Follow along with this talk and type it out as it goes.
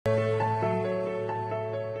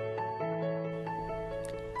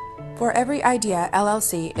For Every Idea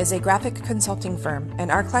LLC is a graphic consulting firm, and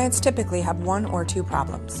our clients typically have one or two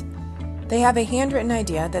problems. They have a handwritten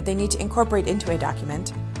idea that they need to incorporate into a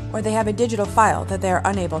document, or they have a digital file that they are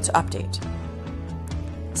unable to update.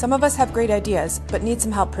 Some of us have great ideas, but need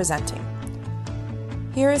some help presenting.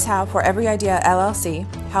 Here is how For Every Idea LLC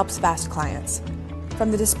helps fast clients. From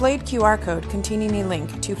the displayed QR code containing a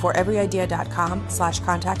link to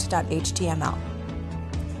foreveryidea.com/contact.html.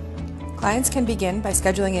 Clients can begin by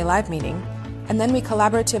scheduling a live meeting, and then we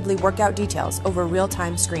collaboratively work out details over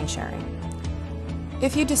real-time screen sharing.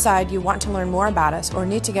 If you decide you want to learn more about us or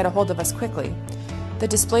need to get a hold of us quickly, the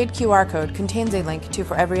displayed QR code contains a link to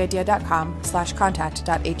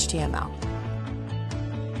foreveryidea.com/contact.html.